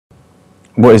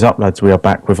What is up, lads? We are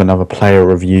back with another player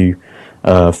review.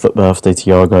 Foot birthday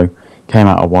Thiago came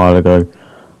out a while ago.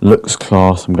 Looks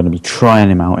class. I'm going to be trying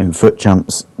him out in foot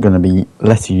champs. Going to be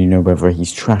letting you know whether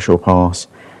he's trash or pass.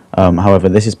 However,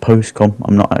 this is post-com.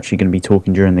 I'm not actually going to be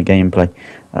talking during the gameplay.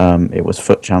 It was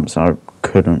foot champs. I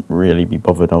couldn't really be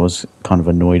bothered. I was kind of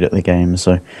annoyed at the game,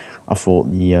 so I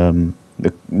thought the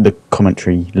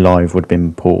commentary live would have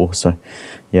been poor. So,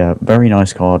 yeah, very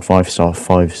nice card. 5-star,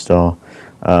 5-star.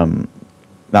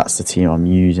 That's the team I'm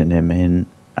using him in,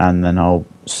 and then I'll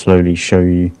slowly show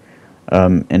you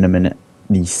in a minute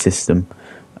the system.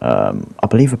 I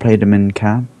believe I played him in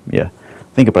Cam. Yeah, I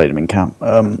think I played him in Cam.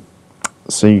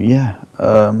 So yeah,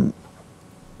 I'm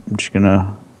just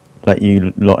gonna let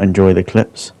you lot enjoy the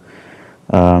clips.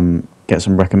 Get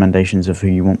some recommendations of who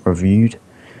you want reviewed,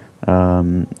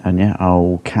 and yeah,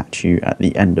 I'll catch you at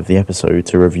the end of the episode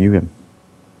to review him.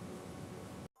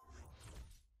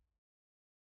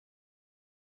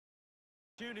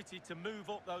 Opportunity to move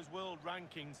up those world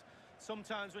rankings.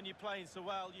 Sometimes when you're playing so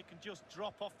well, you can just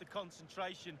drop off the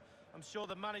concentration. I'm sure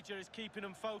the manager is keeping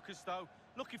them focused, though.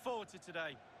 Looking forward to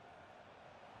today.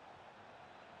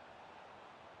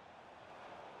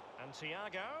 And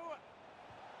Thiago,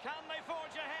 can they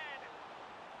forge ahead?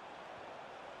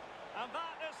 And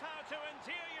that is how to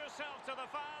endear yourself to the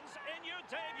fans in your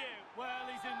debut. Well,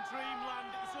 he's in dreamland.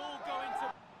 It's all going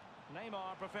to...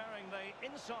 Neymar preferring the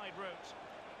inside route.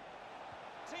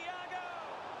 Thiago!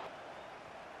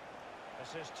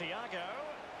 This is Thiago.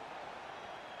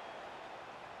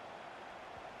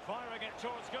 Firing it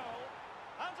towards goal.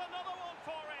 And another one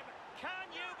for him.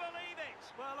 Can you believe it?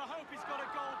 Well, I hope he's got a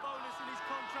goal bonus in his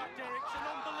contract, Derek. It's an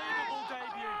unbelievable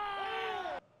debut.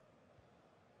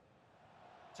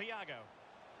 Thiago.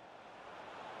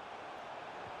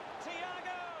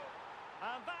 Thiago!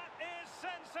 And that is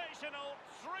sensational.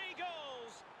 3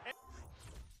 goals.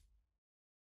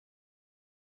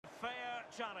 Fair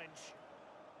challenge.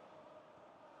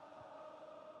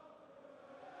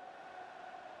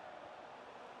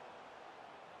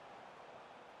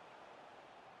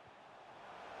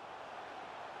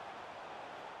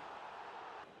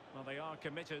 Well, they are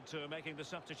committed to making the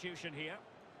substitution here.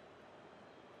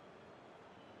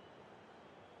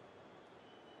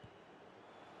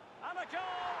 And a goal,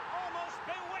 almost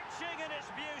bewitching in its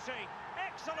beauty.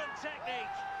 Excellent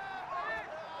technique.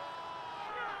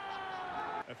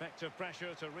 Effective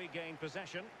pressure to regain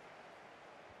possession.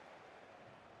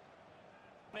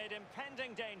 Made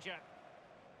impending danger.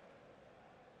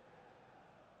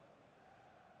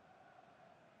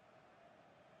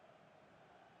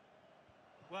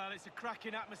 Well, it's a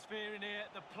cracking atmosphere in here.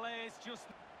 The players just...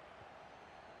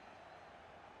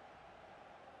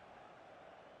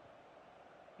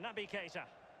 Naby Keita.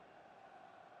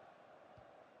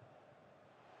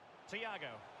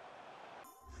 Thiago.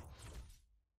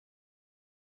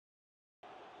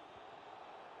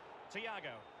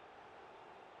 Thiago.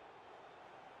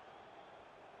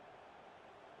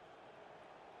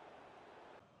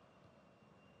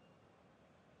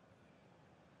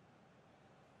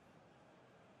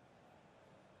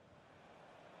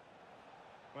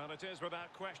 Well, it is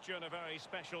without question a very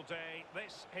special day.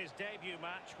 This, his debut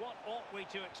match. What ought we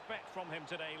to expect from him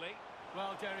today, Lee?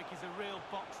 Well, Derek, is a real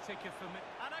box ticker for me.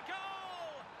 And a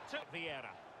goal to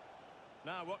Vieira.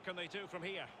 Now, what can they do from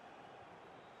here?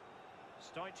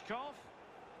 Stoichkov.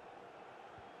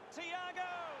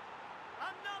 Thiago!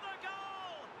 Another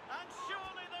goal! And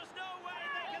surely there's no way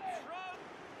they can throw...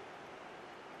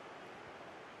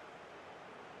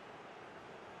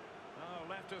 Oh,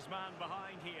 left his man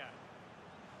behind here.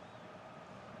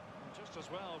 Just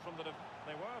as well from the...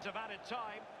 They weren't have added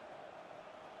time.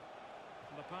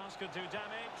 And the pass could do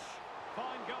damage.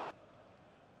 Fine goal.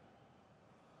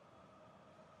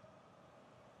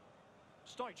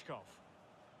 Stoichkov.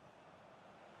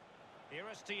 Here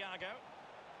is Thiago.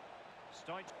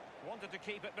 Stoich wanted to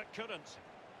keep it but couldn't.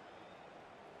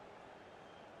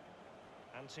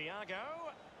 And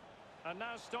Thiago. And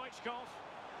now Stoichkov.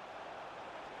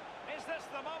 Is this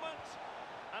the moment?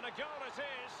 And a goal it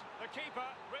is. The keeper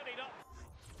readied up.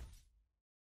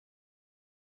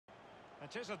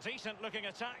 It is a decent looking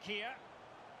attack here.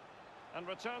 And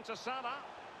return to Salah.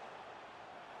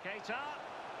 Keita.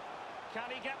 Can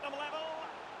he get them level?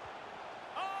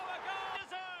 Oh, a goal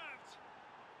deserved!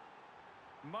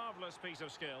 Marvellous piece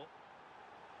of skill.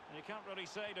 And you can't really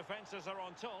say defences are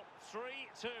on top.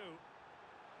 3-2.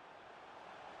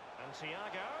 And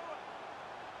Thiago.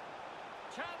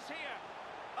 Chance here.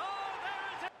 Oh, there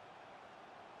it is!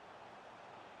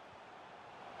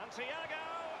 And Thiago.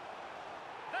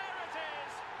 There it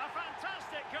is! A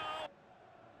fantastic goal!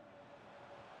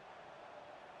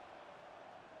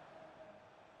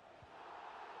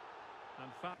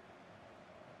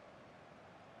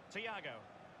 Thiago.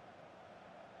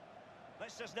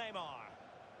 This is Neymar.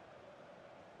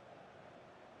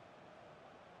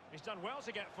 He's done well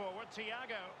to get forward,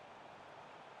 Thiago.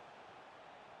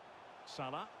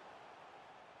 Salah.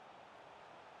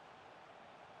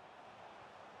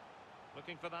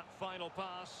 Looking for that final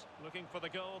pass, looking for the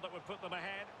goal that would put them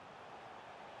ahead.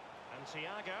 And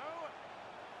Thiago.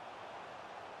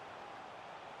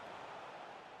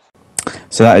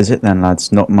 So that is it then,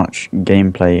 lads. Not much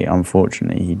gameplay,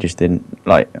 unfortunately. He just didn't,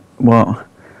 well,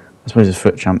 I suppose it's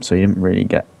foot champ, so he didn't really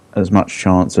get as much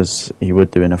chance as he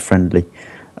would do in a friendly.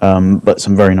 But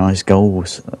some very nice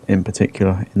goals in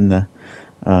particular in there.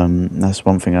 That's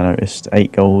one thing I noticed.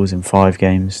 8 goals in 5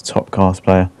 games, top class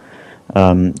player.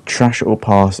 Trash or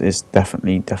pass is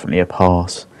definitely a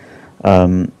pass.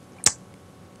 I'm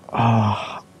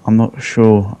not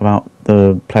sure about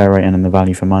the player rating and the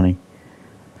value for money.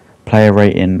 Player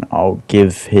rating, I'll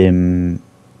give him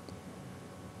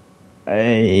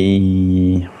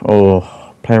player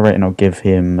rating, I'll give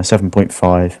him a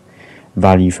 7.5.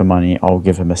 Value for money, I'll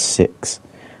give him a 6.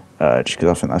 Just because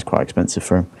I think that's quite expensive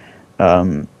for him.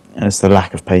 And it's the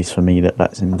lack of pace for me that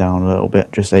lets him down a little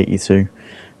bit. Just 82,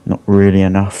 not really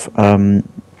enough. So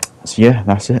yeah,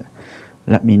 that's it.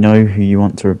 Let me know who you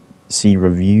want to see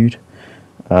reviewed.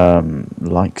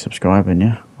 Like, subscribe, and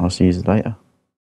yeah, I'll see you later.